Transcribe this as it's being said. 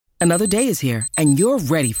Another day is here, and you're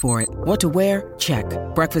ready for it. What to wear? Check.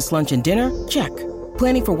 Breakfast, lunch, and dinner? Check.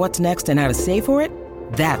 Planning for what's next and how to save for it?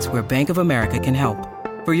 That's where Bank of America can help.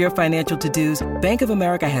 For your financial to-dos, Bank of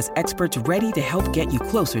America has experts ready to help get you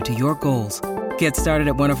closer to your goals. Get started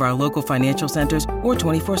at one of our local financial centers or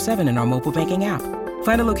 24/7 in our mobile banking app.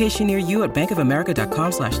 Find a location near you at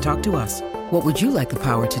bankofamerica.com/talktous. What would you like the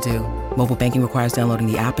power to do? Mobile banking requires downloading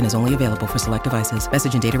the app and is only available for select devices.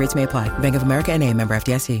 Message and data rates may apply. Bank of America N.A., member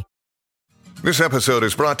FDIC. This episode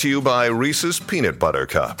is brought to you by Reese's Peanut Butter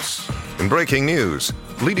Cups. In breaking news,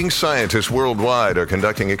 leading scientists worldwide are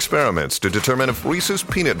conducting experiments to determine if Reese's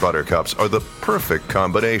Peanut Butter Cups are the perfect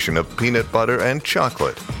combination of peanut butter and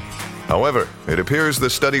chocolate. However, it appears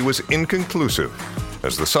the study was inconclusive,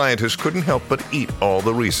 as the scientists couldn't help but eat all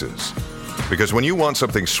the Reese's. Because when you want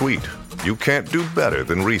something sweet, you can't do better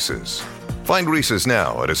than Reese's. Find Reese's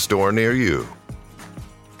now at a store near you.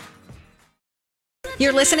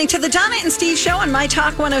 You're listening to the Donna and Steve Show on My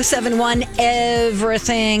Talk 107.1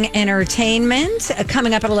 Everything Entertainment.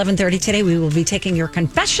 Coming up at 11:30 today, we will be taking your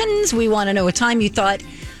confessions. We want to know a time you thought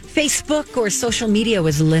Facebook or social media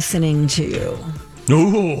was listening to you.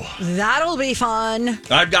 Ooh. That'll be fun.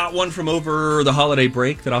 I've got one from over the holiday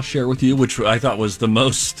break that I'll share with you, which I thought was the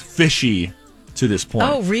most fishy to this point.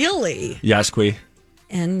 Oh, really? Yes, Qui.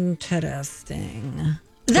 Interesting.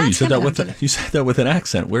 Oh, you said that with an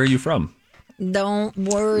accent. Where are you from? Don't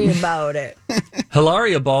worry about it.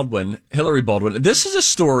 Hillary Baldwin. This is a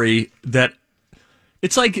story that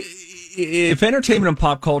it's like if entertainment and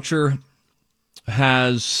pop culture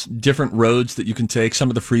has different roads that you can take, some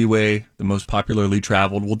of the freeway, the most popularly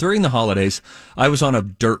traveled. Well, during the holidays, I was on a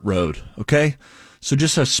dirt road, okay? So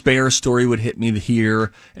just a spare story would hit me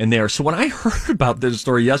here and there. So when I heard about this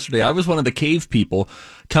story yesterday, I was one of the cave people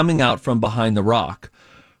coming out from behind the rock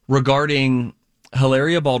regarding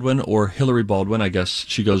Hilaria Baldwin, or Hillary Baldwin, I guess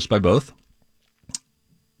she goes by both,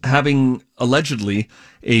 having allegedly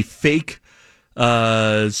a fake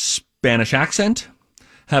Spanish accent,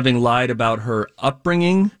 having lied about her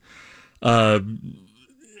upbringing. And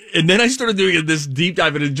then I started doing this deep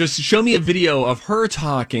dive and just show me a video of her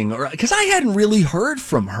talking, because I hadn't really heard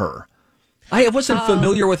from her. I wasn't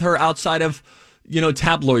familiar with her outside of,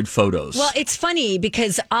 tabloid photos. Well, it's funny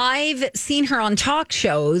because I've seen her on talk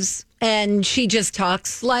shows and she just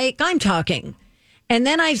talks like I'm talking. And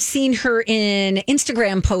then I've seen her in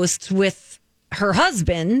Instagram posts with her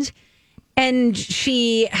husband and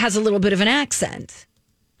she has a little bit of an accent.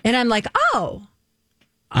 And I'm like,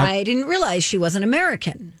 I didn't realize she wasn't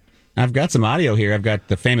American. I've got some audio here. I've got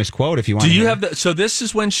the famous quote if you want. Do you have so this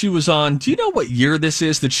is when she was on, do you know what year this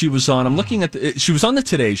is that she was on? I'm looking at she was on the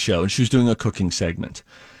Today Show and she was doing a cooking segment.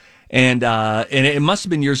 And it must have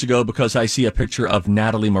been years ago because I see a picture of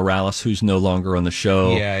Natalie Morales, who's no longer on the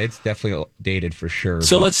show. Yeah, it's definitely dated for sure.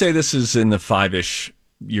 So let's say this is in the 5-ish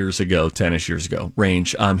years ago, 10-ish years ago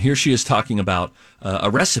range. Here she is talking about a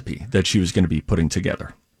recipe that she was going to be putting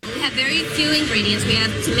together. We have very few ingredients. We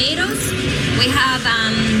have tomatoes. We have, how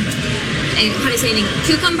do you say it?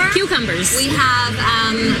 Cucumbers. We have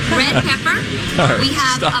red pepper. Right, we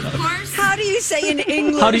have, stop. of course. How do you say in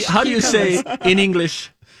English? How do you say in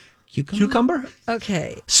English? Cucumber?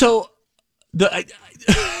 Okay. So,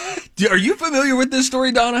 are you familiar with this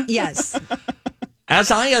story, Donna? Yes. As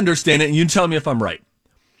I understand it, and you tell me if I'm right.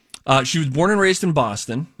 She was born and raised in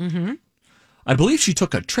Boston. Mm-hmm. I believe she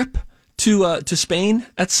took a trip to Spain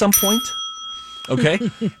at some point. Okay.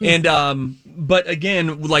 And, but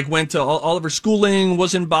again, like went to all of her schooling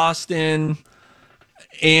was in Boston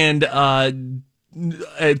and,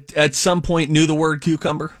 at some point knew the word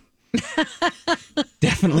cucumber.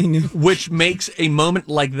 Definitely knew. Which makes a moment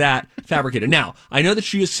like that fabricated. Now, I know that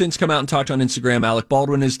she has since come out and talked on Instagram. Alec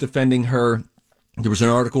Baldwin is defending her. There was an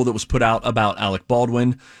article that was put out about Alec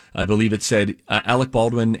Baldwin. I believe it said Alec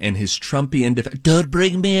Baldwin and his Trumpian defense. Don't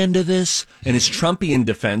bring me into this. And his Trumpian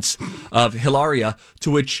defense of Hilaria,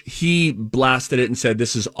 to which he blasted it and said,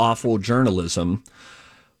 this is awful journalism.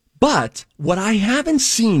 But what I haven't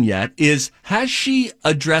seen yet is, has she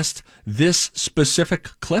addressed this specific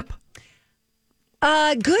clip?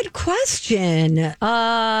 Good question.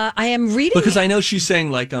 I am reading. Because I know she's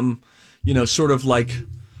saying like, sort of like,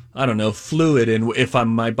 I don't know, fluid, and if I'm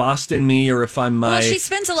my Boston me or if I'm my Well, she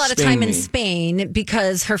spends a lot of time in Spain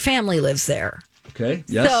because her family lives there. Okay,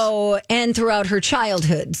 yes. So, and throughout her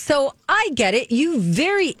childhood. So I get it. You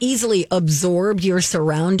very easily absorbed your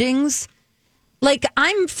surroundings Like,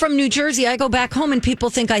 I'm from New Jersey. I go back home and people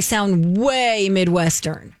think I sound way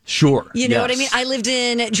Midwestern. Sure. You know what I mean? I lived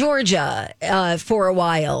in Georgia for a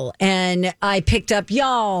while, and I picked up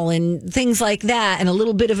y'all and things like that, and a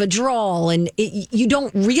little bit of a drawl, and you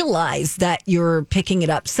don't realize that you're picking it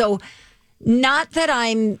up. So, not that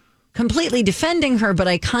I'm completely defending her, but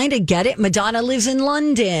I kind of get it. Madonna lives in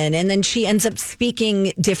London, and then she ends up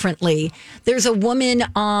speaking differently. There's a woman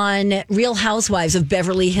on Real Housewives of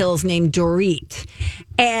Beverly Hills named Dorit,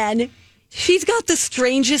 and she's got the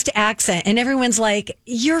strangest accent, and everyone's like,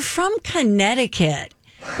 "You're from Connecticut.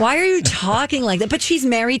 Why are you talking like that?" But she's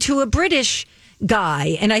married to a British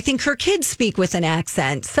guy, and I think her kids speak with an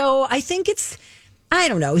accent. So I think I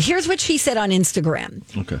don't know. Here's what she said on Instagram.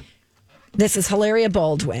 Okay. This is Hilaria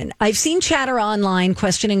Baldwin. I've seen chatter online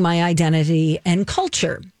questioning my identity and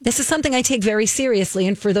culture. This is something I take very seriously.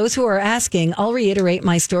 And for those who are asking, I'll reiterate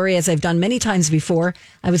my story as I've done many times before.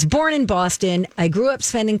 I was born in Boston. I grew up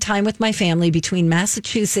spending time with my family between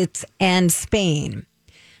Massachusetts and Spain.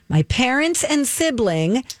 My parents and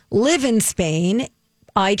sibling live in Spain.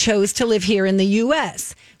 I chose to live here in the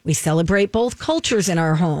U.S. We celebrate both cultures in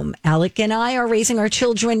our home. Alec and I are raising our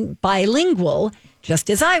children bilingual,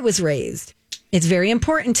 just as I was raised. It's very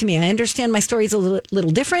important to me. I understand my story is a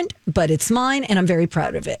little different, but it's mine, and I'm very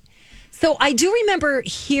proud of it. So I do remember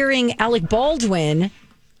hearing Alec Baldwin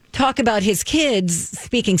talk about his kids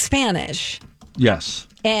speaking Spanish. Yes.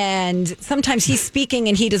 And sometimes he's speaking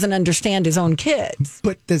and he doesn't understand his own kids.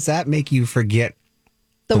 But does that make you forget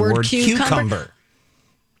The word cucumber?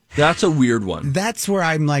 That's a weird one. That's where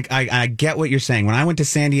I'm like, I get what you're saying. When I went to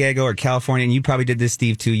San Diego or California, and you probably did this,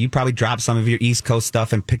 Steve, too, you probably dropped some of your East Coast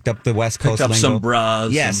stuff and picked up the West Coast lingo. Some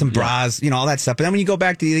bras. Yeah, some bras, all that stuff. But then when you go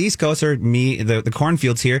back to the East Coast or me, the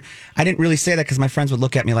cornfields here, I didn't really say that because my friends would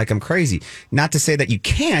look at me like I'm crazy. Not to say that you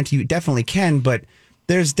can't, you definitely can, but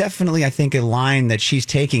there's definitely, I think, a line that she's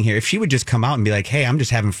taking here. If she would just come out and be like, hey, I'm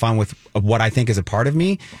just having fun with what I think is a part of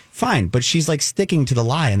me, fine. But she's like sticking to the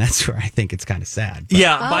lie, and that's where I think it's kind of sad. But,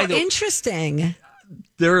 yeah. Interesting.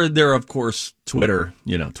 There, of course, Twitter,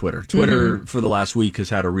 Twitter for the last week has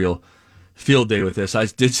had a real field day with this. I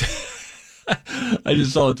just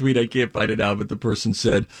saw a tweet. I can't find it now, but the person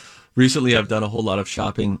said, recently I've done a whole lot of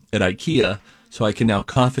shopping at IKEA, so I can now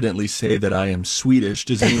confidently say that I am Swedish.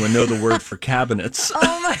 Does anyone know the word for cabinets?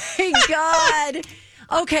 Oh, my God.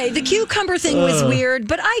 Okay, the cucumber thing was weird,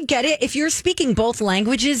 but I get it. If you're speaking both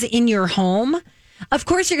languages in your home, of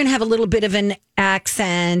course you're going to have a little bit of an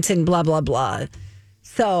accent and blah, blah, blah.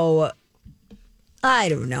 So, I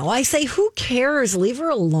don't know. I say, who cares? Leave her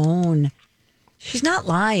alone. She's not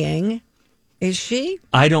lying, is she?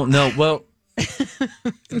 I don't know. Well...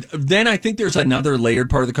 Then I think there's another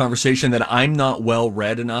layered part of the conversation that I'm not well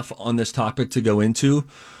read enough on this topic to go into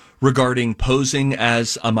regarding posing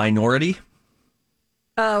as a minority.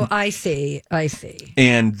 Oh, I see.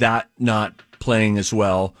 And that not playing as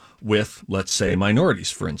well with, let's say,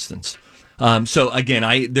 minorities, for instance. So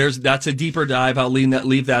again, that's a deeper dive. I'll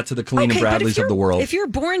leave that to the Colleen and Bradleys of the world. If you're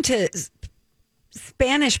born to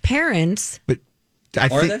Spanish parents, but I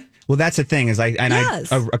think. They? Well, that's the thing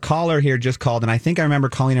Yes. A caller here just called, and I think I remember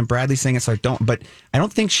Colleen and Bradley saying it. So I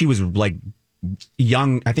don't think she was like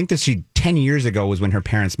young. I think that 10 years ago was when her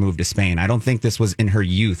parents moved to Spain. I don't think this was in her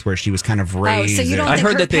youth where she was kind of raised. So you don't I think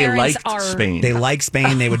heard her that they liked are... Spain. They liked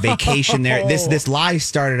Spain. They would vacation there. This lie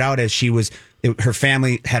started out as her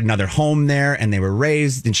family had another home there, and they were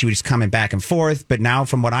raised, and she was just coming back and forth. But now,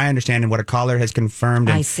 from what I understand and what a caller has confirmed,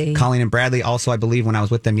 and I see. Colleen and Bradley also, I believe, when I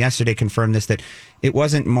was with them yesterday, confirmed this, that it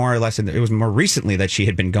wasn't more or less, it was more recently that she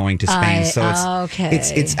had been going to Spain.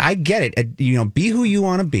 It's I get it. Be who you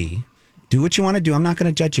want to be. Do what you want to do. I'm not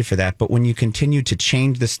going to judge you for that. But when you continue to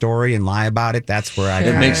change the story and lie about it, that's where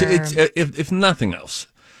it makes it. If nothing else,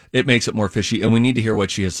 it makes it more fishy. And we need to hear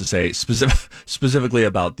what she has to say specifically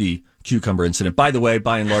about the cucumber incident. By the way,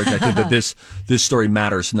 by and large, I think that this story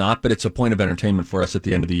matters not, but it's a point of entertainment for us at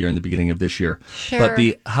the end of the year and the beginning of this year. Sure. But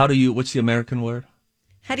what's the American word?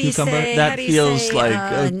 How do you cucumber? say? That feels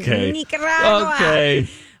like okay. Nicaragua. Okay.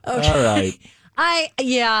 All right.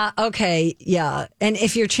 Okay, yeah. And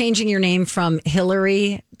if you're changing your name from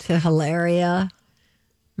Hillary to Hilaria,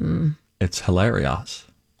 it's hilarious.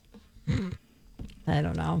 I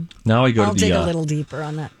don't know. Now I go I'll to dig a little deeper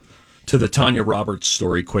on that. To the Tanya Roberts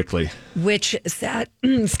story quickly. Which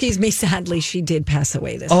sadly, she did pass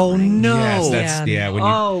away this morning. Oh no! Yes,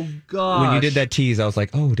 gosh! When you did that tease, I was like,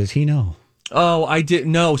 oh, does he know? Oh, I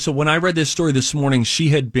didn't know. So when I read this story this morning, she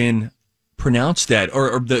had been pronounced dead,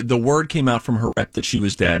 or the word came out from her rep that she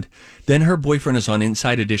was dead. Then her boyfriend is on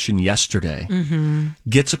Inside Edition yesterday,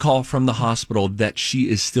 gets a call from the hospital that she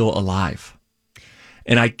is still alive.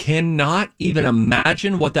 And I cannot even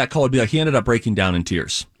imagine what that call would be like. He ended up breaking down in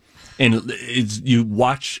tears. And you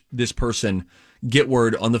watch this person get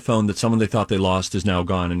word on the phone that someone they thought they lost is now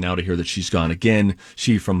gone, and now to hear that she's gone again.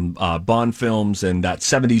 She from Bond films and that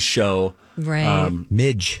 70s show. Right.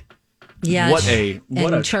 Midge. Yeah. What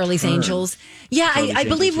a Charlie's turn. Angels. Yeah, Charlie's I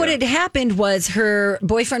believe Angels, what yeah. had happened was her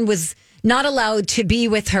boyfriend was not allowed to be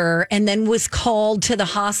with her and then was called to the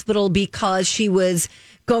hospital because she was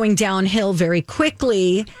going downhill very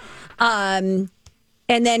quickly. And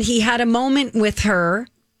then he had a moment with her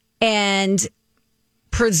and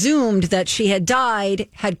presumed that she had died,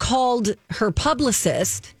 had called her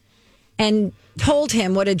publicist and told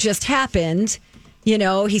him what had just happened. You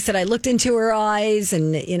know, he said, I looked into her eyes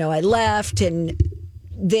and, you know, I left. And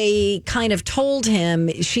they kind of told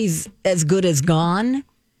him she's as good as gone.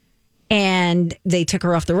 And they took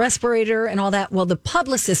her off the respirator and all that. Well, the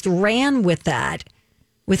publicist ran with that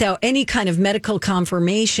without any kind of medical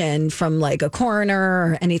confirmation from like a coroner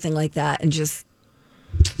or anything like that. And just,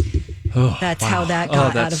 that's how that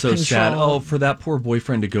got out of so control. sad. Oh, for that poor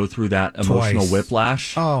boyfriend to go through that emotional Twice.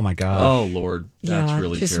 whiplash. Oh, my God. Oh, Lord. That's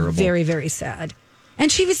really just terrible. very, very sad.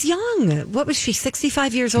 And she was young. What was she,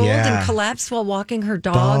 65 years old Yeah. and collapsed while walking her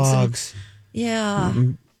dogs? Dogs. Yeah.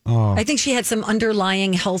 Oh. I think she had some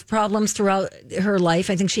underlying health problems throughout her life.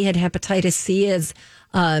 I think she had hepatitis C as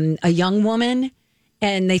a young woman.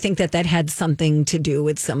 And they think that had something to do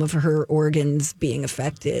with some of her organs being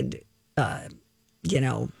affected,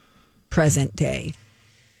 present day.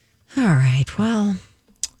 All right. Well,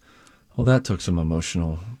 that took some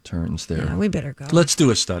emotional turns there. yeah, we better go. Let's do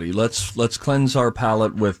a study. Let's cleanse our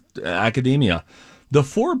palate with academia. The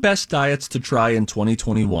 4 best diets to try in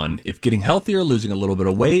 2021. If getting healthier, losing a little bit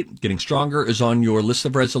of weight, getting stronger is on your list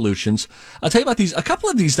of resolutions. I'll tell you about these. A couple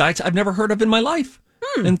of these diets I've never heard of in my life.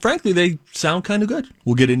 And frankly, they sound kind of good.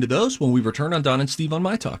 We'll get into those when we return on Donna and Steve on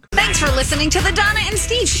My Talk. Thanks for listening to the Donna and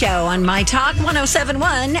Steve Show on My Talk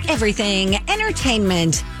 107.1 Everything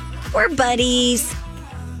Entertainment. We're buddies.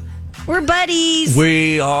 We're buddies.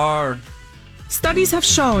 We are. Studies have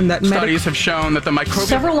shown that the microbial...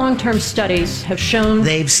 Several long-term studies have shown...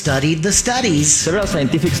 They've studied the studies. Several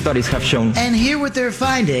scientific studies have shown... And here with their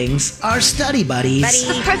findings are study buddies.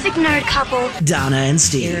 The perfect nerd couple. Donna and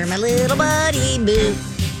Steve. You're my little buddy, boo.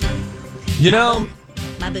 You know,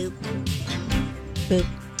 My boo. Boo.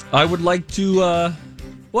 I would like to,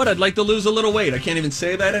 I'd like to lose a little weight. I can't even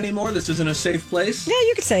say that anymore. This isn't a safe place. Yeah,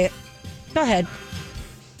 you could say it. Go ahead.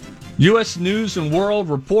 U.S. News and World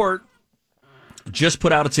Report just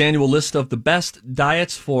put out its annual list of the best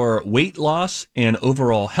diets for weight loss and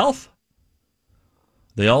overall health.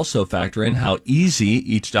 They also factor in how easy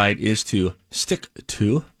each diet is to stick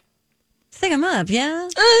to. Stick them up, yeah?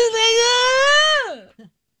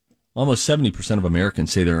 Almost 70% of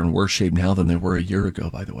Americans say they're in worse shape now than they were a year ago,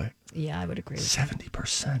 by the way. Yeah, I would agree with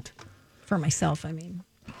 70%. For myself, I mean.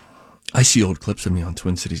 I see old clips of me on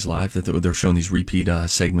Twin Cities Live that they're showing these repeat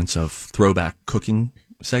segments of throwback cooking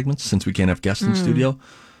segments since we can't have guests in studio.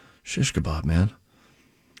 Shish kebab, man.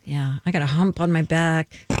 Yeah, I got a hump on my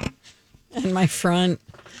back and my front.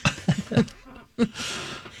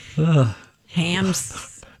 Ham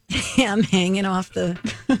hanging off the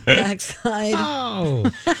backside.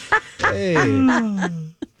 Oh. Hey.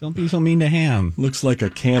 Don't be so mean to Ham. Looks like a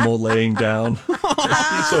camel laying down.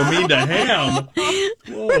 So mean to Ham.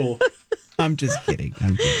 Whoa. I'm just kidding.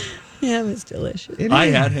 Ham is delicious. I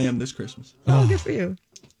had ham this Christmas. Oh, good for you.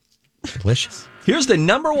 Delicious. Here's the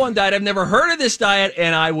number one diet. I've never heard of this diet,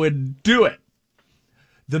 and I would do it.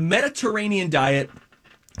 The Mediterranean diet,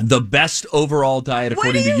 the best overall diet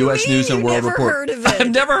according to U.S. News and World Report. Heard of it? I've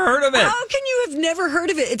never heard of it. How can you have never heard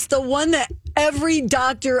of it? It's the one that every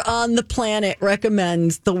doctor on the planet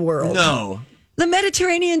recommends the world. No. The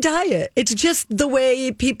Mediterranean diet. It's just the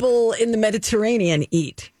way people in the Mediterranean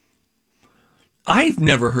eat. I've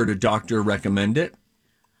never heard a doctor recommend it.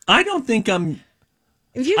 I don't think I'm...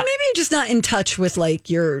 Maybe you're just not in touch with like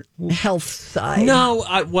your health side. No,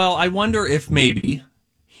 I wonder if maybe,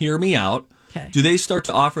 hear me out, Okay. do they start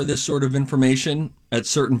to offer this sort of information at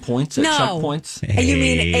certain points, at checkpoints? You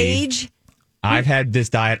mean age? I've had this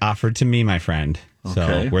diet offered to me, my friend.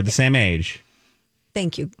 Okay. So we're the same age.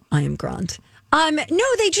 Thank you. I am Grant. No,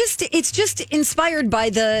 it's just inspired by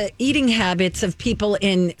the eating habits of people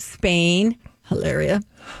in Spain. Hilaria.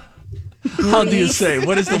 How do you say?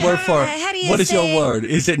 What is the word for? How do you What is say? your word?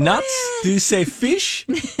 Is it nuts? Do you say fish?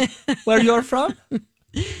 Where you're from?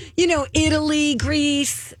 You know, Italy,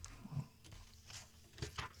 Greece.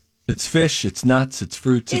 It's fish, it's nuts, it's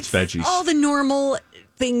fruits, it's veggies. All the normal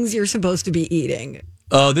things you're supposed to be eating.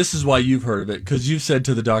 Oh, this is why you've heard of it, because you've said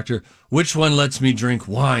to the doctor, which one lets me drink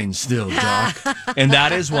wine still, doc? And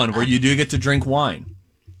that is one where you do get to drink wine.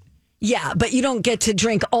 Yeah, but you don't get to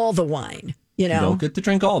drink all the wine, you know? You don't get to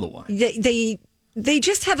drink all the wine. They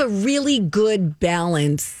just have a really good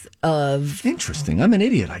balance of... Interesting. I'm an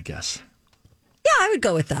idiot, I guess. Yeah, I would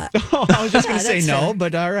go with that. Oh, I was just going to say no, fair.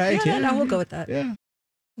 But all right. Yeah, no, we'll go with that. Yeah.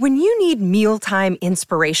 When you need mealtime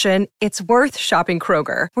inspiration, it's worth shopping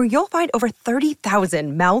Kroger, where you'll find over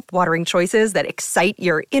 30,000 mouth-watering choices that excite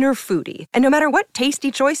your inner foodie. And no matter what tasty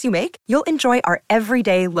choice you make, you'll enjoy our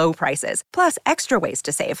everyday low prices, plus extra ways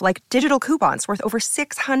to save, like digital coupons worth over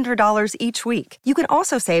 $600 each week. You can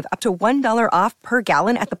also save up to $1 off per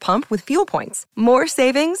gallon at the pump with fuel points. More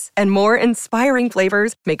savings and more inspiring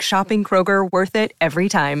flavors make shopping Kroger worth it every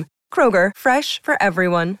time. Kroger, fresh for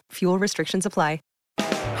everyone. Fuel restrictions apply.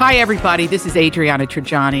 Hi, everybody. This is Adriana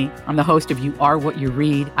Trajani. I'm the host of You Are What You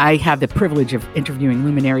Read. I have the privilege of interviewing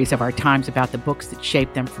luminaries of our times about the books that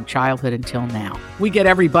shaped them from childhood until now. We get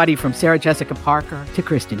everybody from Sarah Jessica Parker to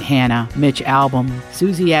Kristen Hanna, Mitch Albom,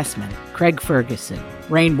 Susie Essman, Craig Ferguson,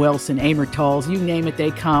 Rainn Wilson, Amor Tolls, you name it, they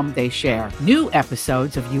come, they share. New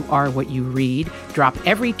episodes of You Are What You Read drop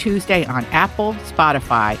every Tuesday on Apple,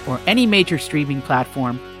 Spotify, or any major streaming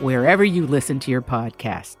platform wherever you listen to your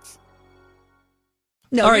podcasts.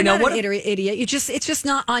 No, all right, you're not an idiot. It's just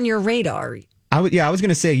not on your radar. I was going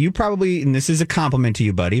to say, you probably, and this is a compliment to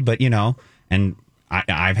you, buddy, but and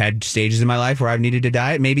I've had stages in my life where I've needed to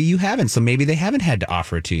diet. Maybe you haven't, so maybe they haven't had to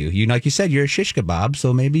offer it to you. Like you said, you're a shish kebab,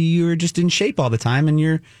 so maybe you're just in shape all the time and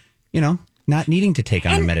you're, not needing to take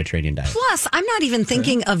on a Mediterranean diet. Plus, I'm not even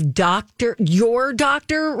thinking of your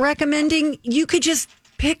doctor recommending. You could just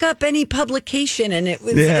pick up any publication and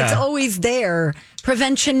it's always there.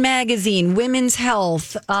 Prevention Magazine, Women's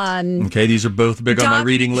Health. Okay, these are both big on my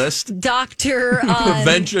reading list. Dr.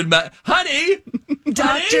 Prevention, honey!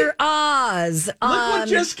 Dr. Oz. Look what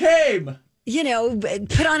just came.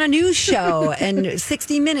 Put on a news show and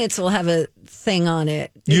 60 Minutes will have a thing on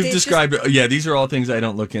it. You've described it. Yeah, these are all things I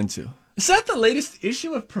don't look into. Is that the latest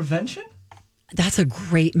issue of Prevention? That's a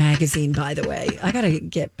great magazine, by the way. I got to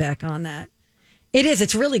get back on that. It is.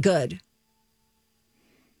 It's really good.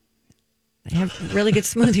 They have really good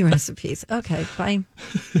smoothie recipes. Okay, fine.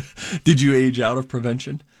 Did you age out of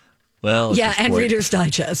Prevention? Well, yeah, and Reader's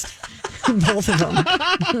Digest. Both of them.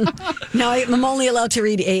 Now I'm only allowed to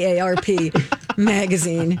read AARP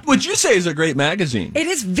magazine. Which you say is a great magazine. It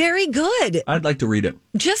is very good. I'd like to read it.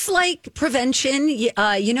 Just like Prevention,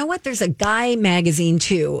 you know what? There's a guy magazine,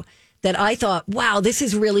 too, that I thought, wow, this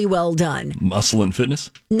is really well done. Muscle and Fitness?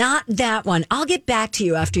 Not that one. I'll get back to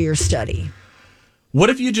you after your study. What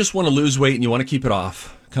if you just want to lose weight and you want to keep it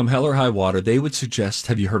off? Come hell or high water, they would suggest,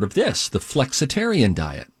 have you heard of this? The flexitarian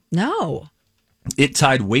diet. No. It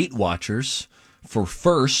tied Weight Watchers for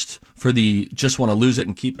first for the just want to lose it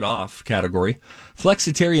and keep it off category.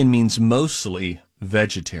 Flexitarian means mostly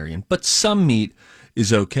vegetarian, but some meat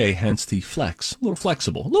is okay, hence the flex. A little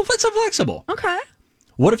flexible. Okay.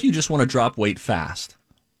 What if you just want to drop weight fast?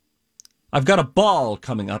 I've got a ball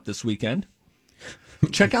coming up this weekend.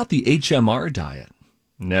 Check out the HMR diet.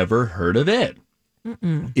 Never heard of it.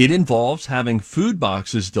 Mm-mm. It involves having food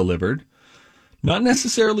boxes delivered, not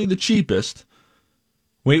necessarily the cheapest.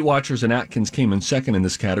 Weight Watchers and Atkins came in second in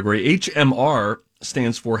this category. HMR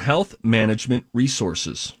stands for Health Management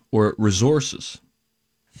Resources, or resources.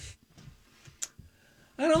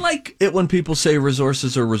 I don't like it when people say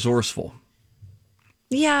resources are resourceful.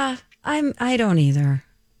 Yeah, I don't either.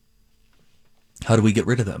 How do we get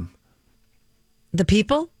rid of them? The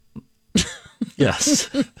people? Yes.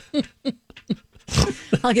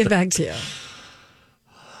 I'll get back to you.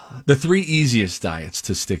 The three easiest diets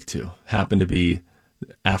to stick to happen to be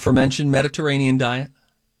the aforementioned Mediterranean diet,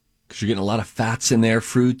 because you're getting a lot of fats in there,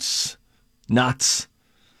 fruits, nuts,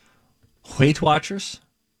 Weight Watchers,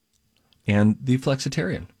 and the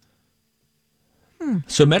flexitarian.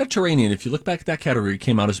 So Mediterranean, if you look back at that category,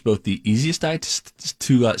 came out as both the easiest diet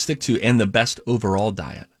to stick to and the best overall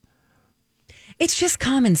diet. It's just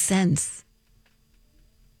common sense,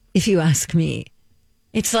 if you ask me.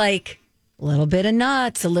 It's like a little bit of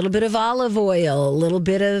nuts, a little bit of olive oil,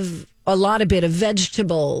 a lot of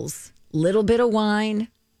vegetables, a little bit of wine,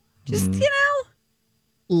 just,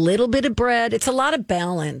 little bit of bread. It's a lot of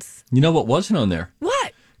balance. You know what wasn't on there?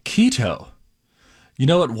 What? Keto. You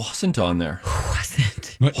know what wasn't on there?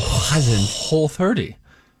 Wasn't? What wasn't? Whole30.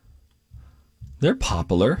 They're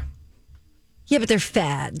popular. Yeah, but they're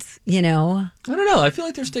fads, I don't know. I feel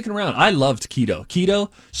like they're sticking around. I loved keto. Keto,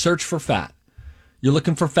 search for fat. You're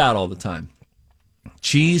looking for fat all the time.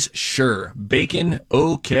 Cheese, sure. Bacon,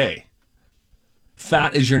 okay.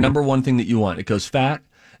 Fat is your number one thing that you want. It goes fat,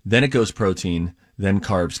 then it goes protein, then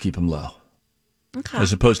carbs, keep them low. Okay.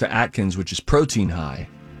 As opposed to Atkins, which is protein high,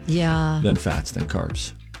 Yeah. then fats, then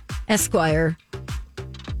carbs. Esquire.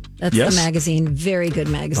 That's Yes? the magazine. Very good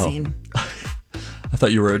magazine. I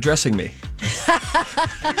thought you were addressing me.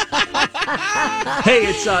 Hey,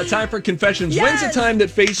 it's time for confessions. Yes! When's the time that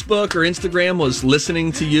Facebook or Instagram was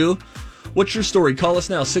listening to you? What's your story? Call us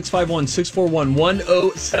now,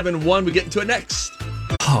 651-641-1071. We get into it next.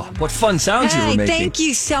 Oh, what fun sounds you were Hey, making. thank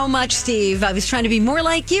you so much, Steve. I was trying to be more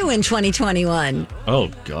like you in 2021. Oh,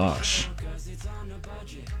 gosh.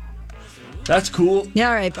 That's cool. Yeah,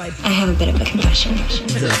 all right, bye. I have a bit of a confession.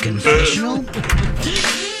 The confessional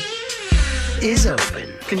is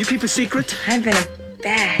open. Can you keep a secret? I've been a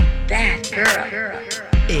bad girl.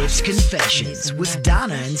 It's Confessions with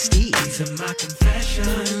Donna and Steve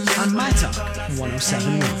on My Talk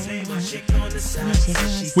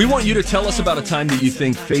 107.1. We want you to tell us about a time that you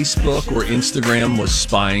think Facebook or Instagram was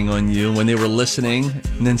spying on you when they were listening,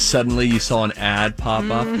 and then suddenly you saw an ad pop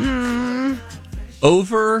up.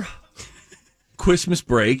 Over Christmas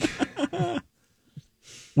break,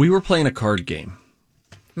 we were playing a card game.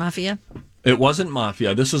 Mafia? It wasn't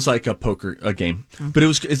Mafia. This was like a game. But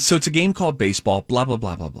it's a game called baseball, blah, blah,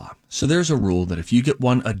 blah, blah, blah. So there's a rule that if you get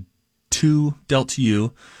a 2 dealt to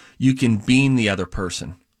you, you can bean the other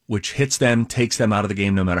person, which hits them, takes them out of the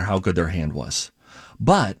game no matter how good their hand was.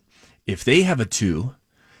 But if they have a 2,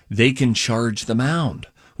 they can charge the mound,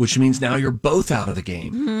 which means now you're both out of the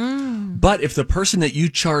game. But if the person that you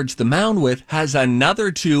charge the mound with has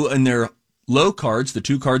another 2 in their low cards, the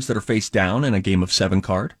 2 cards that are face down in a game of 7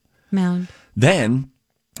 card, Mound. then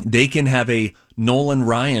they can have a Nolan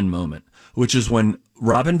Ryan moment, which is when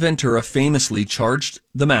Robin Ventura famously charged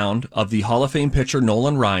the mound of the Hall of Fame pitcher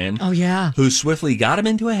Nolan Ryan. Oh, yeah. Who swiftly got him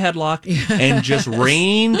into a headlock and just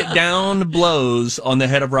rained down blows on the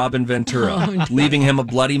head of Robin Ventura, leaving him a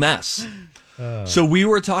bloody mess. So we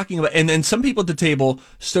were talking about, and then some people at the table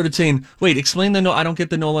started saying, wait, explain I don't get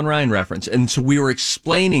the Nolan Ryan reference. And so we were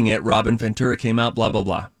explaining it. Robin Ventura came out, blah, blah,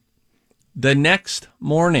 blah. The next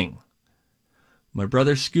morning, my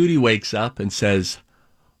brother Scooty wakes up and says,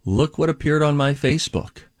 look what appeared on my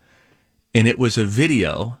Facebook. And it was a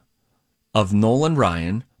video of Nolan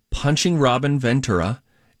Ryan punching Robin Ventura.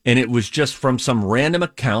 And it was just from some random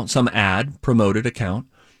account, some ad, promoted account,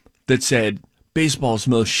 that said, baseball's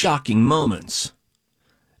most shocking moments.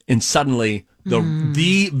 And suddenly,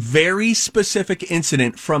 the very specific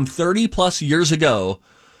incident from 30 plus years ago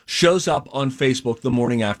shows up on Facebook the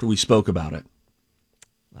morning after we spoke about it.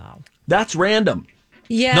 Wow. That's random.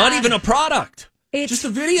 Yeah. Not even a product. It's just a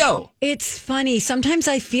video. It's funny. Sometimes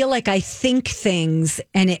I feel like I think things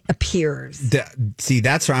and it appears. See,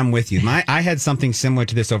 that's where I'm with you. I had something similar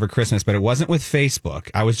to this over Christmas, but it wasn't with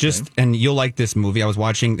Facebook. I was just, and you'll like this movie. I was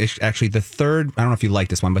watching actually the third, I don't know if you like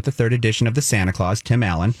this one, but the third edition of the Santa Claus, Tim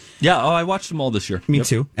Allen. Yeah, I watched them all this year. Me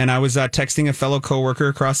too. And I was texting a fellow coworker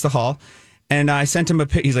across the hall. And I sent him a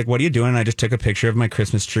picture. He's like, what are you doing? And I just took a picture of my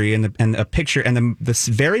Christmas tree and a picture. And this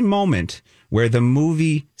very moment where the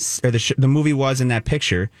movie the movie was in that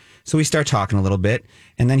picture. So we start talking a little bit.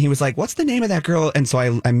 And then he was like, what's the name of that girl? And so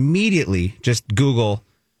I immediately just Google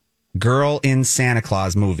girl in Santa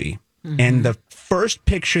Claus movie. Mm-hmm. And the first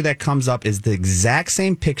picture that comes up is the exact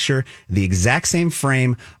same picture, the exact same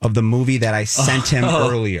frame of the movie that I sent him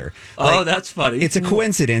earlier. That's funny. It's a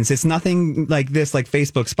coincidence. It's nothing like this, like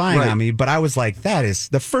Facebook spying on me. But I was like, that is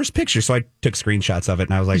the first picture. So I took screenshots of it,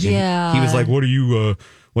 and I was like, yeah. He was like, what are you?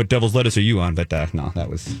 What devil's lettuce are you on? But no, that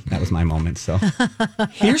was my moment. So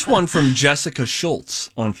here's one from Jessica Schultz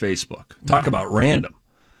on Facebook. Talk about random.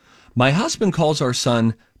 My husband calls our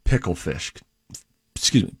son Picklefish.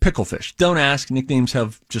 Picklefish. Don't ask. Nicknames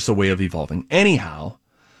have just a way of evolving. Anyhow,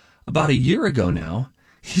 about a year ago now,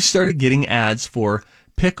 he started getting ads for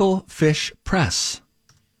Picklefish Press.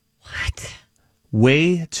 What?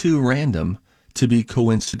 Way too random to be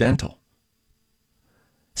coincidental.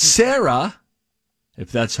 Sarah,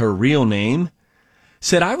 if that's her real name,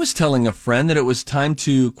 said I was telling a friend that it was time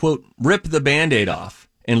to, quote, rip the Band-Aid off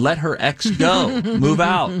and let her ex go, move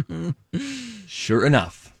out. Sure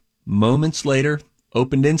enough, moments later,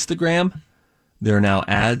 opened Instagram, there are now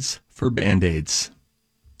ads for Band-Aids.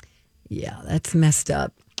 Yeah, that's messed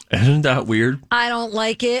up. Isn't that weird? I don't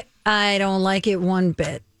like it. I don't like it one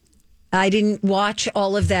bit. I didn't watch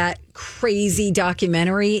all of that crazy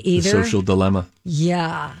documentary either. The Social Dilemma.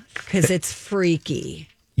 Yeah, because it's freaky.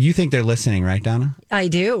 You think they're listening, right, Donna? I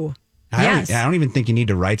do. I don't even think you need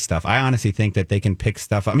to write stuff. I honestly think that they can pick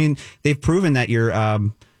stuff. I mean, they've proven that your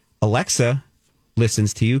Alexa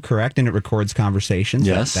listens to you, correct? And it records conversations.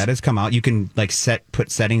 Yes. That has come out. You can like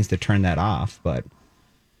put settings to turn that off, but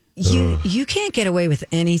you can't get away with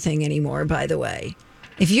anything anymore, by the way.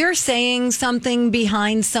 If you're saying something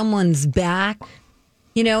behind someone's back,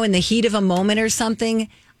 in the heat of a moment or something,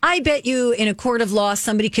 I bet you in a court of law,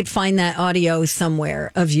 somebody could find that audio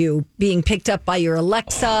somewhere of you being picked up by your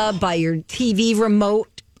Alexa, by your TV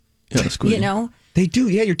remote. Yeah, that's cool. They do.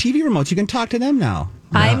 Yeah, your TV remotes, you can talk to them now.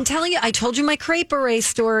 Yeah. I'm telling you, I told you my crepe array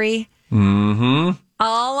story. Mm-hmm.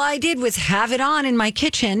 All I did was have it on in my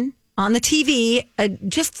kitchen on the TV.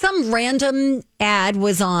 Just some random ad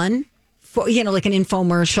was on, for, like an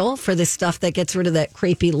infomercial for this stuff that gets rid of that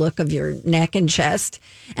crepey look of your neck and chest.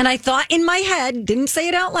 And I thought in my head, didn't say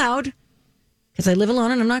it out loud, because I live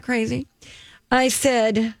alone and I'm not crazy. I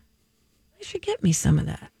said, I should get me some of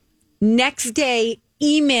that. Next day,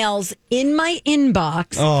 emails in my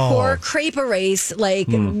inbox for crepe arrays,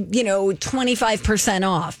 25%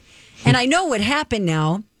 off. And I know what happened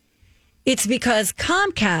now. It's because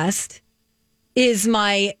Comcast is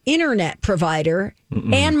my internet provider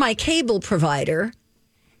and my cable provider.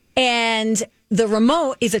 And the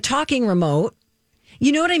remote is a talking remote.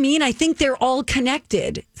 You know what I mean? I think they're all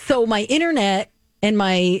connected. So my internet and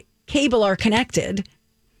my cable are connected.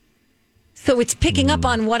 So it's picking up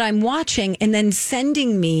on what I'm watching and then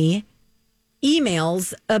sending me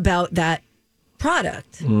emails about that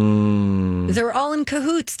product. They're all in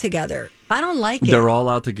cahoots together. I don't like it. They're all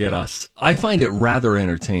out to get us. I find it rather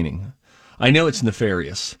entertaining. I know it's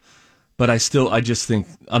nefarious, but I just think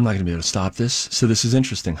I'm not going to be able to stop this. So this is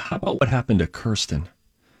interesting. How about what happened to Kirsten?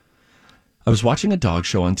 I was watching a dog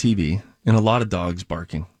show on TV and a lot of dogs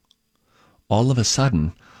barking. All of a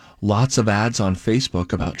sudden, lots of ads on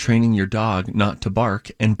Facebook about training your dog not to bark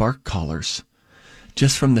and bark collars,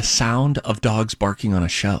 just from the sound of dogs barking on a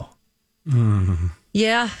show.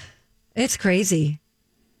 Yeah, it's crazy.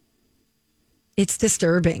 It's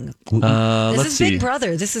disturbing. This is Big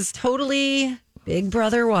Brother. This is totally Big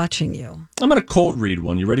Brother watching you. I'm going to cold read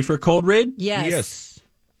one. You ready for a cold read? Yes.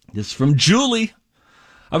 This is from Julie.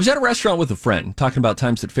 I was at a restaurant with a friend talking about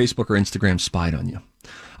times that Facebook or Instagram spied on you.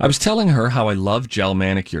 I was telling her how I love gel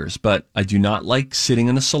manicures, but I do not like sitting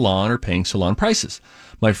in a salon or paying salon prices.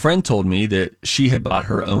 My friend told me that she had bought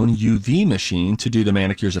her own UV machine to do the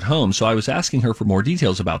manicures at home, so I was asking her for more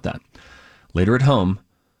details about that. Later at home,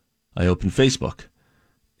 I opened Facebook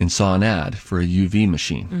and saw an ad for a UV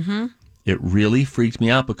machine. Mm-hmm. It really freaked me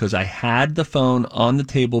out because I had the phone on the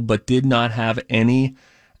table but did not have any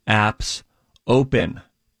apps open.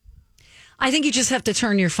 I think you just have to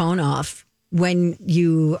turn your phone off when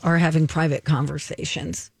you are having private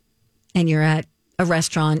conversations and you're at a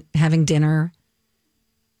restaurant having dinner.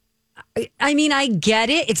 I mean, I get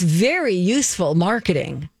it. It's very useful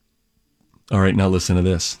marketing. All right, now listen to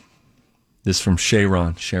this. This is from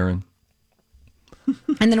Sharon.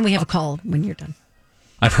 And then we have a call when you're done.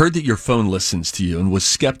 I've heard that your phone listens to you and was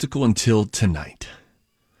skeptical until tonight.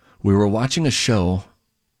 We were watching a show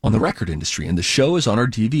on the record industry, and the show is on our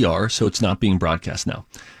DVR, so it's not being broadcast now.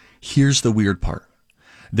 Here's the weird part.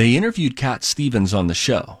 They interviewed Cat Stevens on the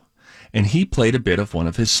show, and he played a bit of one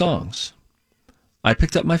of his songs. I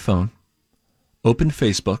picked up my phone, opened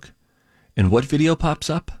Facebook, and what video pops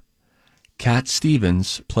up? Cat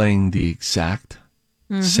Stevens playing the exact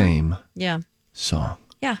same song.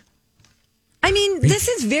 Yeah. I mean, this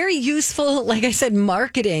is very useful, like I said,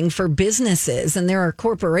 marketing for businesses, and there are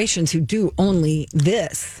corporations who do only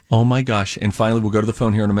this. Oh my gosh. And finally, we'll go to the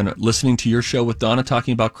phone here in a minute. Listening to your show with Donna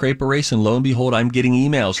talking about crepe erase, and lo and behold, I'm getting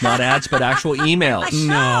emails, not ads, but actual emails.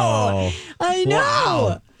 I know.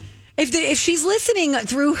 Wow. If she's listening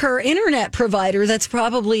through her internet provider, that's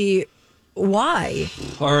probably why.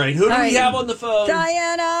 All right, who do we have on the phone?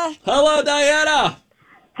 Diana. Hello, Diana.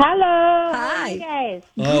 Hello. Hi. How are you guys?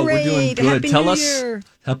 Oh, we're doing good. Happy Tell New us. Year.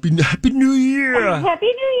 Happy New Year. Happy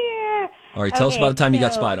New Year. All right, tell us about the time you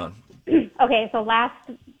got spied on. Okay, so last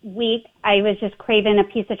week I was just craving a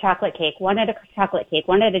piece of chocolate cake. Wanted a chocolate cake.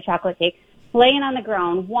 Laying on the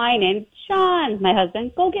ground, whining. Sean, my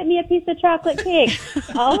husband, go get me a piece of chocolate cake.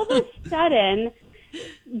 All of a sudden,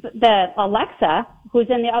 the Alexa, who's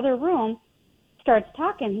in the other room, starts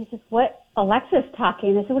talking. He says, "What? Alexa's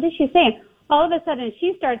talking?" I said, "What is she saying?" All of a sudden,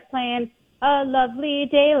 she starts playing "A Lovely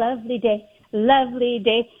Day, Lovely Day, Lovely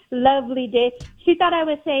Day, Lovely Day." She thought I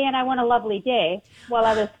was saying I want a lovely day while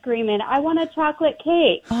I was screaming, "I want a chocolate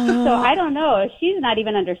cake." Oh. So I don't know. She's not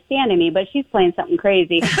even understanding me, but she's playing something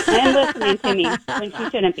crazy and listening to me when she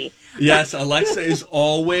shouldn't be. Yes, Alexa is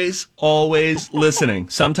always listening.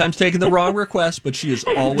 Sometimes taking the wrong request, but she is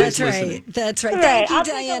always listening. That's right. Right. Thank you, I'll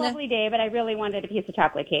Diana. take a lovely day, but I really wanted a piece of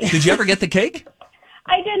chocolate cake. Did you ever get the cake?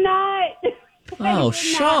 I did not. Oh,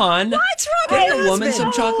 Sean. What's wrong with Get your a woman husband?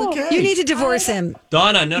 some chocolate cake. You need to divorce him.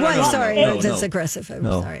 Donna, no. Sorry, no, that's aggressive. I'm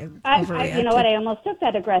No. sorry. You know what? I almost took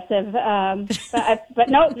that aggressive, but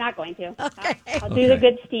no, not going to. Okay. I'll do the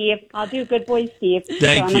good Steve. I'll do good boy Steve.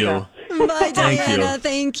 Thank you. Bye, Diana.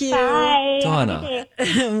 Thank you. Bye. Donna.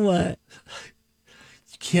 What?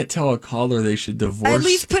 You can't tell a caller they should divorce. At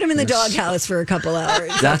least put him in the their doghouse for a couple hours.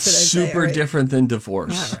 That's what I say, super right? different than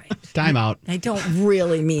divorce. All right. Time out. I don't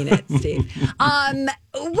really mean it, Steve. How do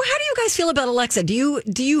you guys feel about Alexa? Do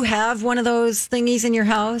you have one of those thingies in your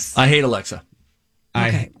house? I hate Alexa.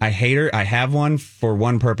 I hate her. I have one for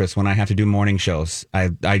one purpose when I have to do morning shows. I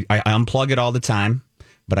unplug it all the time,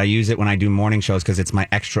 but I use it when I do morning shows because it's my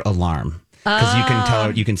extra alarm. Because you can tell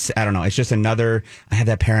her, I don't know. It's just I have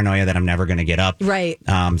that paranoia that I'm never going to get up. Right.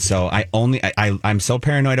 So I'm so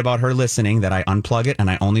paranoid about her listening that I unplug it and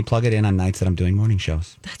I only plug it in on nights that I'm doing morning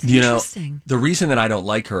shows. That's interesting. The reason that I don't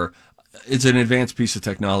like her, it's an advanced piece of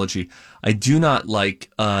technology. I do not like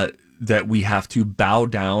that we have to bow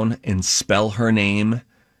down and spell her name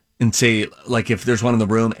and say, like, if there's one in the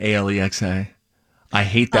room, Alexa. I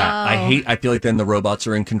hate that. I feel like then the robots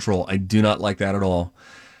are in control. I do not like that at all.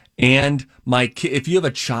 And if you have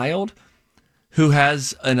a child who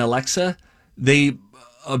has an Alexa, they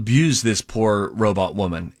abuse this poor robot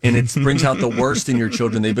woman, and it brings out the worst in your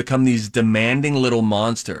children. They become these demanding little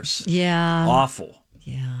monsters. Yeah. Awful.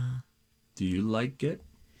 Yeah. Do you like it?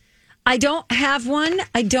 I don't have one.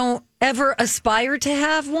 I don't ever aspire to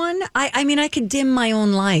have one. I mean, I could dim my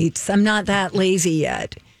own lights. I'm not that lazy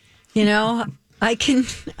yet. You know, I can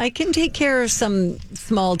take care of some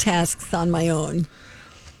small tasks on my own.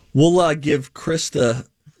 We'll give Krista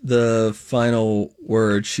the final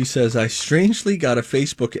word. She says, I strangely got a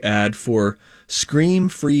Facebook ad for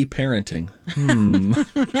scream-free parenting.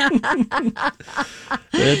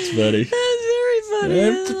 That's funny. That's very funny.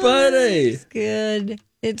 That's funny.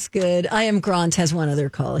 It's good. I am Grant has one other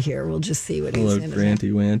call here. We'll just see what he's Hello, going to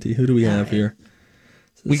Granty Wanty. Who do we have here?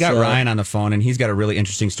 We got Ryan on the phone, and he's got a really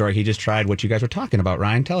interesting story. He just tried what you guys were talking about.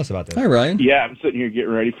 Ryan, tell us about this. Hi, Ryan. Yeah, I'm sitting here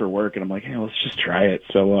getting ready for work, and I'm like, hey, let's just try it.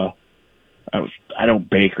 So I don't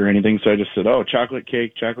bake or anything, so I just said, chocolate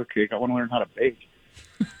cake. I want to learn how to bake.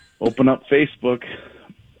 Open up Facebook,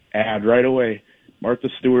 ad right away. Martha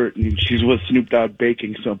Stewart, and she's with Snoop Dogg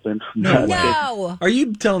baking something. No. Are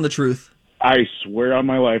you telling the truth? I swear on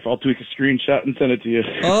my life, I'll tweak a screenshot and send it to you.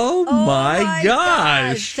 Oh my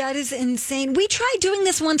gosh. That is insane. We tried doing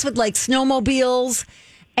this once with like snowmobiles,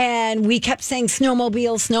 and we kept saying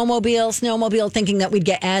snowmobile, thinking that we'd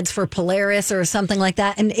get ads for Polaris or something like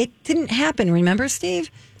that. And it didn't happen. Remember, Steve?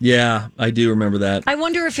 Yeah, I do remember that. I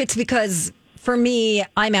wonder if it's because for me,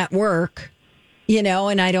 I'm at work,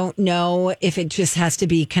 and I don't know if it just has to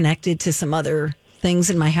be connected to some other things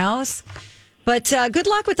in my house. But good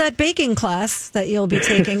luck with that baking class that you'll be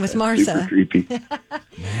taking with Martha. Super creepy.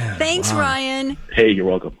 Thanks, Ryan. Hey, you're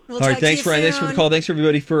welcome. We'll All right, talk to thanks, you Ryan. Thanks for the soon. call. Thanks,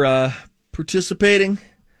 everybody, for participating.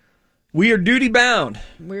 We are duty bound.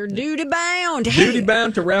 We're duty bound. Duty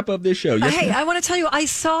bound to wrap up this show. Yes, Hey, ma'am? I want to tell you, I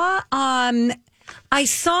saw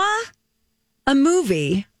a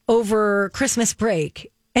movie over Christmas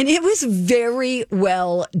break, and it was very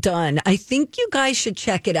well done. I think you guys should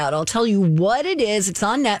check it out. I'll tell you what it is. It's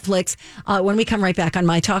on Netflix when we come right back on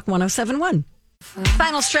My Talk 1071.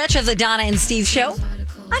 Final stretch of the Donna and Steve show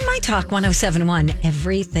on My Talk 1071,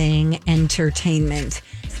 Everything Entertainment.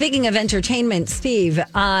 Speaking of entertainment, Steve,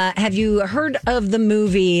 have you heard of the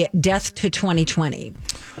movie Death to 2020?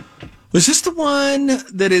 Was this the one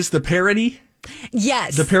that is the parody?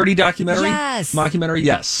 Yes. The parody documentary? Yes. Mockumentary?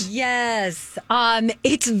 Yes. Yes.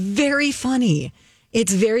 It's very funny.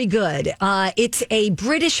 It's very good. It's a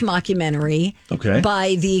British mockumentary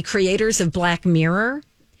by the creators of Black Mirror.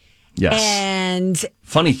 Yes. And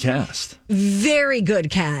funny cast. Very good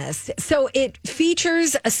cast. So it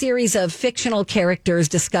features a series of fictional characters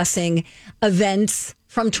discussing events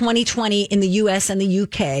from 2020 in the US and the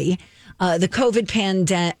UK, the COVID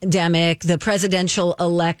pandemic, the presidential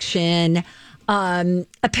election.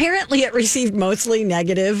 Apparently it received mostly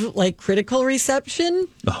negative, critical reception.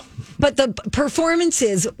 Oh. But the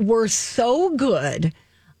performances were so good.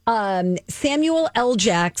 Samuel L.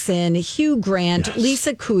 Jackson, Hugh Grant,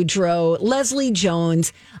 Lisa Kudrow, Leslie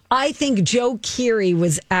Jones. I think Joe Keery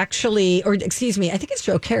was actually, I think it's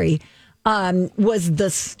Joe Keery, was the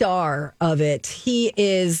star of it. He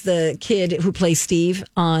is the kid who plays Steve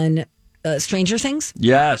on Stranger Things.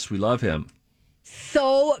 Yes, we love him.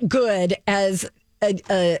 So good as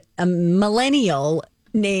a millennial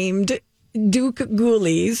named Duke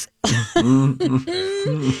Ghoulies.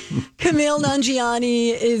 Camille Nanjiani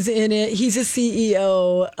is in it. He's a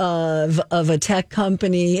CEO of a tech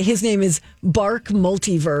company. His name is Bark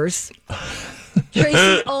Multiverse.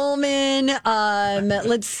 Tracy Ullman.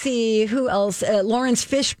 Let's see who else. Lawrence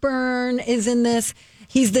Fishburne is in this.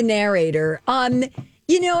 He's the narrator.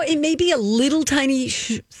 It may be a little tiny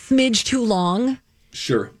smidge too long.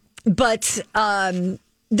 Sure. But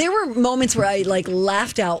there were moments where I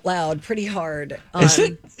laughed out loud pretty hard. Is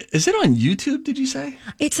it on YouTube, did you say?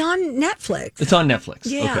 It's on Netflix. It's on Netflix.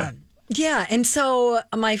 Yeah. Okay. Yeah. And so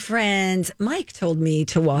my friend Mike told me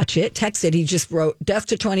to watch it. Texted, he just wrote, Death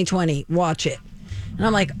to 2020, watch it. And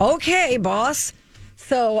I'm like, okay, boss.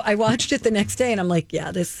 So I watched it the next day and I'm like,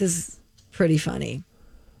 yeah, this is pretty funny.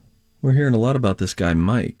 We're hearing a lot about this guy,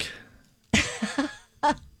 Mike.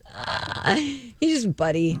 He's just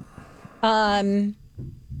buddy.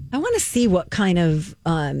 I want to see what kind of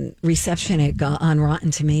reception it got on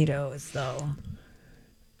Rotten Tomatoes, though.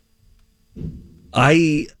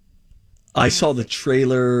 I saw the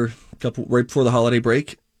trailer right before the holiday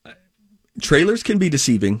break. Trailers can be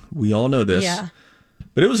deceiving. We all know this. Yeah.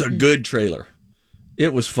 But it was a good trailer.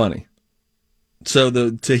 It was funny. So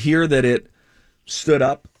to hear that it stood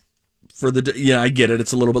up for I get it.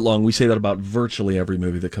 It's a little bit long. We say that about virtually every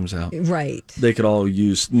movie that comes out. Right. They could all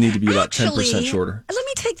need to be about 10% shorter. Let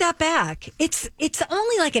me take that back. It's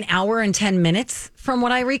only like an hour and 10 minutes from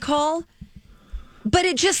what I recall. But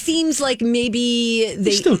it just seems like maybe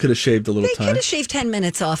they still could have shaved a little time. They could have shaved 10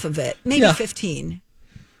 minutes off of it. Maybe 15.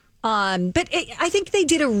 But I think they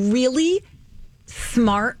did a really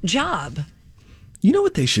smart job. You know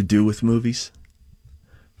what they should do with movies?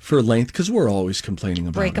 For length, because we're always complaining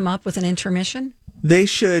about Break them up with an intermission? They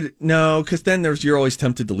should, no, because then you're always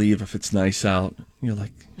tempted to leave if it's nice out. You're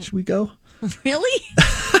like, should we go? Really?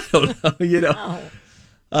 I don't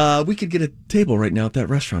know. We could get a table right now at that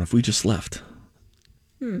restaurant if we just left.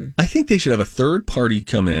 I think they should have a third party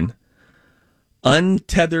come in,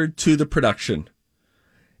 untethered to the production,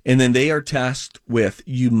 and then they are tasked with,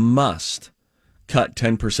 you must cut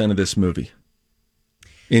 10% of this movie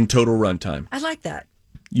in total runtime. I like that.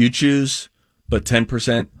 You choose, but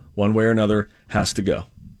 10%, one way or another, has to go.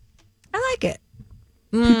 I like it.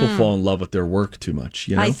 People fall in love with their work too much.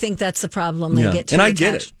 You know? I think that's the problem. They get too and I attached.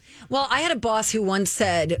 get it. Well, I had a boss who once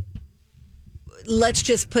said, let's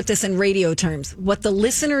just put this in radio terms. What the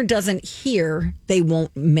listener doesn't hear, they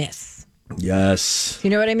won't miss. Yes.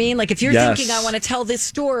 You know what I mean? Like if you're thinking, I want to tell this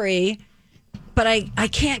story, but I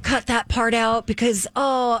can't cut that part out because,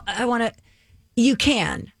 I want to, you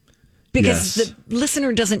can. Because the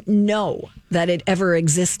listener doesn't know that it ever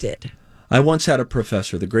existed. I once had a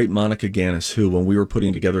professor, the great Monica Ganis, who, when we were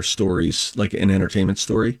putting together stories, like an entertainment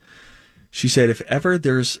story, she said, if ever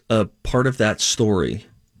there's a part of that story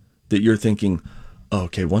that you're thinking,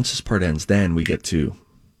 okay, once this part ends, then we get to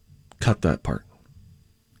cut that part.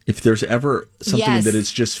 If there's ever something that it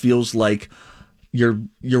just feels like you're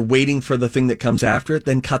waiting for the thing that comes after it,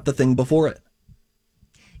 then cut the thing before it.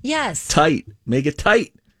 Yes. Tight. Make it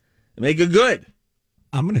tight. Make it good.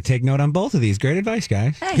 I'm going to take note on both of these. Great advice,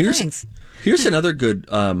 guys. Hey, thanks. Here's another good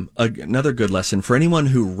lesson for anyone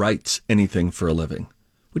who writes anything for a living,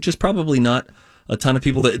 which is probably not a ton of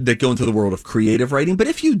people that go into the world of creative writing. But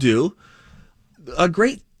if you do, a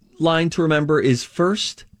great line to remember is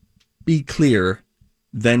first be clear,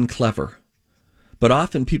 then clever. But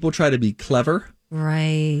often people try to be clever.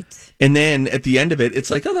 Right. And then at the end of it,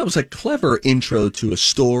 it's like, oh, that was a clever intro to a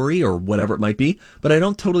story or whatever it might be, but I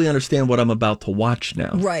don't totally understand what I'm about to watch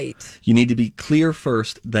now. Right. You need to be clear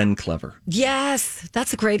first, then clever. Yes,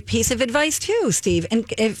 that's a great piece of advice too, Steve. And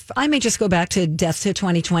if I may just go back to Death to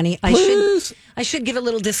 2020, I should give a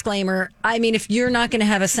little disclaimer. I mean, if you're not going to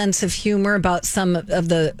have a sense of humor about some of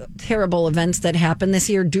the terrible events that happened this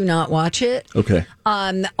year, do not watch it. Okay.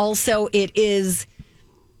 Also, it's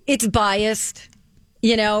biased.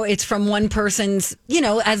 You know, it's from one person's,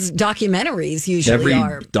 as documentaries usually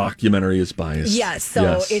are. Every documentary is biased. Yes,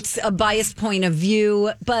 so it's a biased point of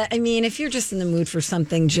view. But, I mean, if you're just in the mood for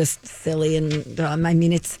something just silly and dumb, I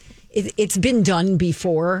mean, it's been done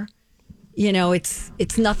before.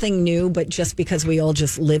 It's nothing new, but just because we all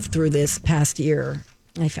just lived through this past year,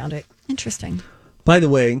 I found it interesting. By the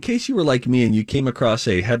way, in case you were like me and you came across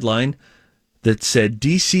a headline that said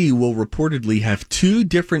DC will reportedly have 2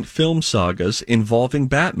 different film sagas involving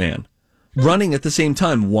Batman running at the same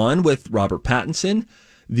time. One with Robert Pattinson,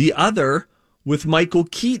 the other with Michael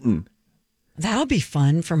Keaton. That'll be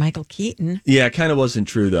fun for Michael Keaton. Yeah, it kind of wasn't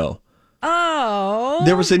true, though. Oh.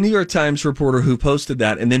 There was a New York Times reporter who posted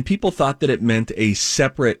that, and then people thought that it meant a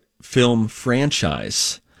separate film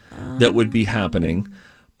franchise that would be happening.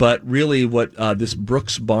 But really, what this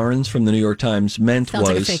Brooks Barnes from the New York Times meant Sounds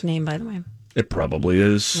was... like a fake name, by the way. It probably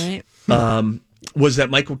is. Right. Was that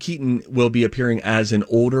Michael Keaton will be appearing as an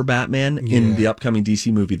older Batman in the upcoming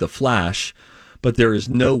DC movie, The Flash, but there is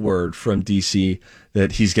no word from DC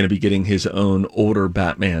that he's going to be getting his own older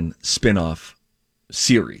Batman spin-off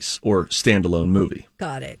series or standalone movie.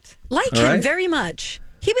 Got it. Like him very much.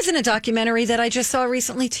 He was in a documentary that I just saw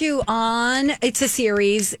recently, too, it's a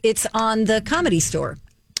series. It's on the Comedy Store.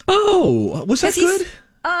 Oh, was that good?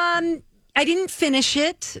 I didn't finish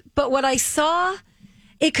it, but what I saw,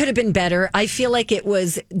 it could have been better. I feel like it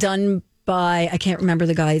was done by, I can't remember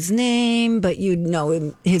the guy's name, but you'd know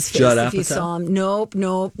him, his face Judd if you Apatow? saw him.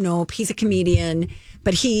 Nope. He's a comedian,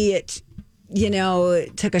 but he,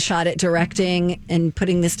 took a shot at directing and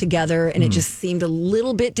putting this together, and it just seemed a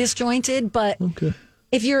little bit disjointed, but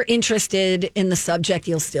if you're interested in the subject,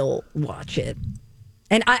 you'll still watch it.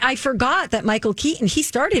 And I forgot that Michael Keaton, he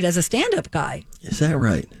started as a stand-up guy. Is that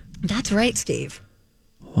right? That's right, Steve.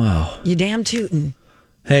 Wow. You damn tootin'.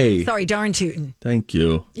 Hey. Sorry, darn tootin'. Thank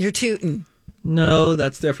you. You're tootin'. No,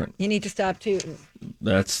 that's different. You need to stop tootin'.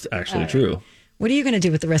 That's actually All right. true. What are you going to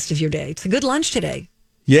do with the rest of your day? It's a good lunch today.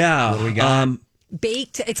 Yeah. What do we got?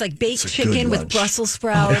 It's like baked It's a chicken good with lunch. Brussels It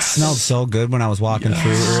sprouts. smelled so good when I was walking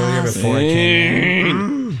through earlier before it came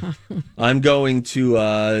in. I'm going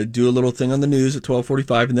to do a little thing on the news at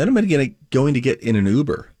 12:45, and then I'm going to get in an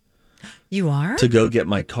Uber You are? to go get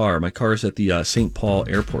my car. My car's at the St. Paul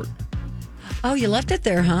airport. Oh, you left it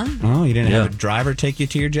there, huh? Oh, you didn't have a driver take you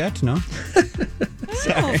to your jet? No?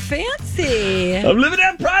 Oh, fancy. I'm living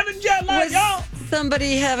that private jet life, y'all.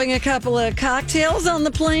 Somebody having a couple of cocktails on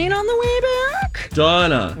the plane on the way back?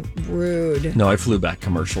 Donna. Rude. No, I flew back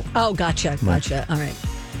commercial. Oh, gotcha. All right.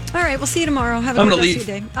 All right, we'll see you tomorrow. Have a I'm good gonna rest of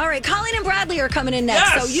your day. All right, Colleen and Bradley are coming in next,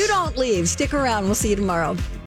 Yes! so you don't leave. Stick around. We'll see you tomorrow.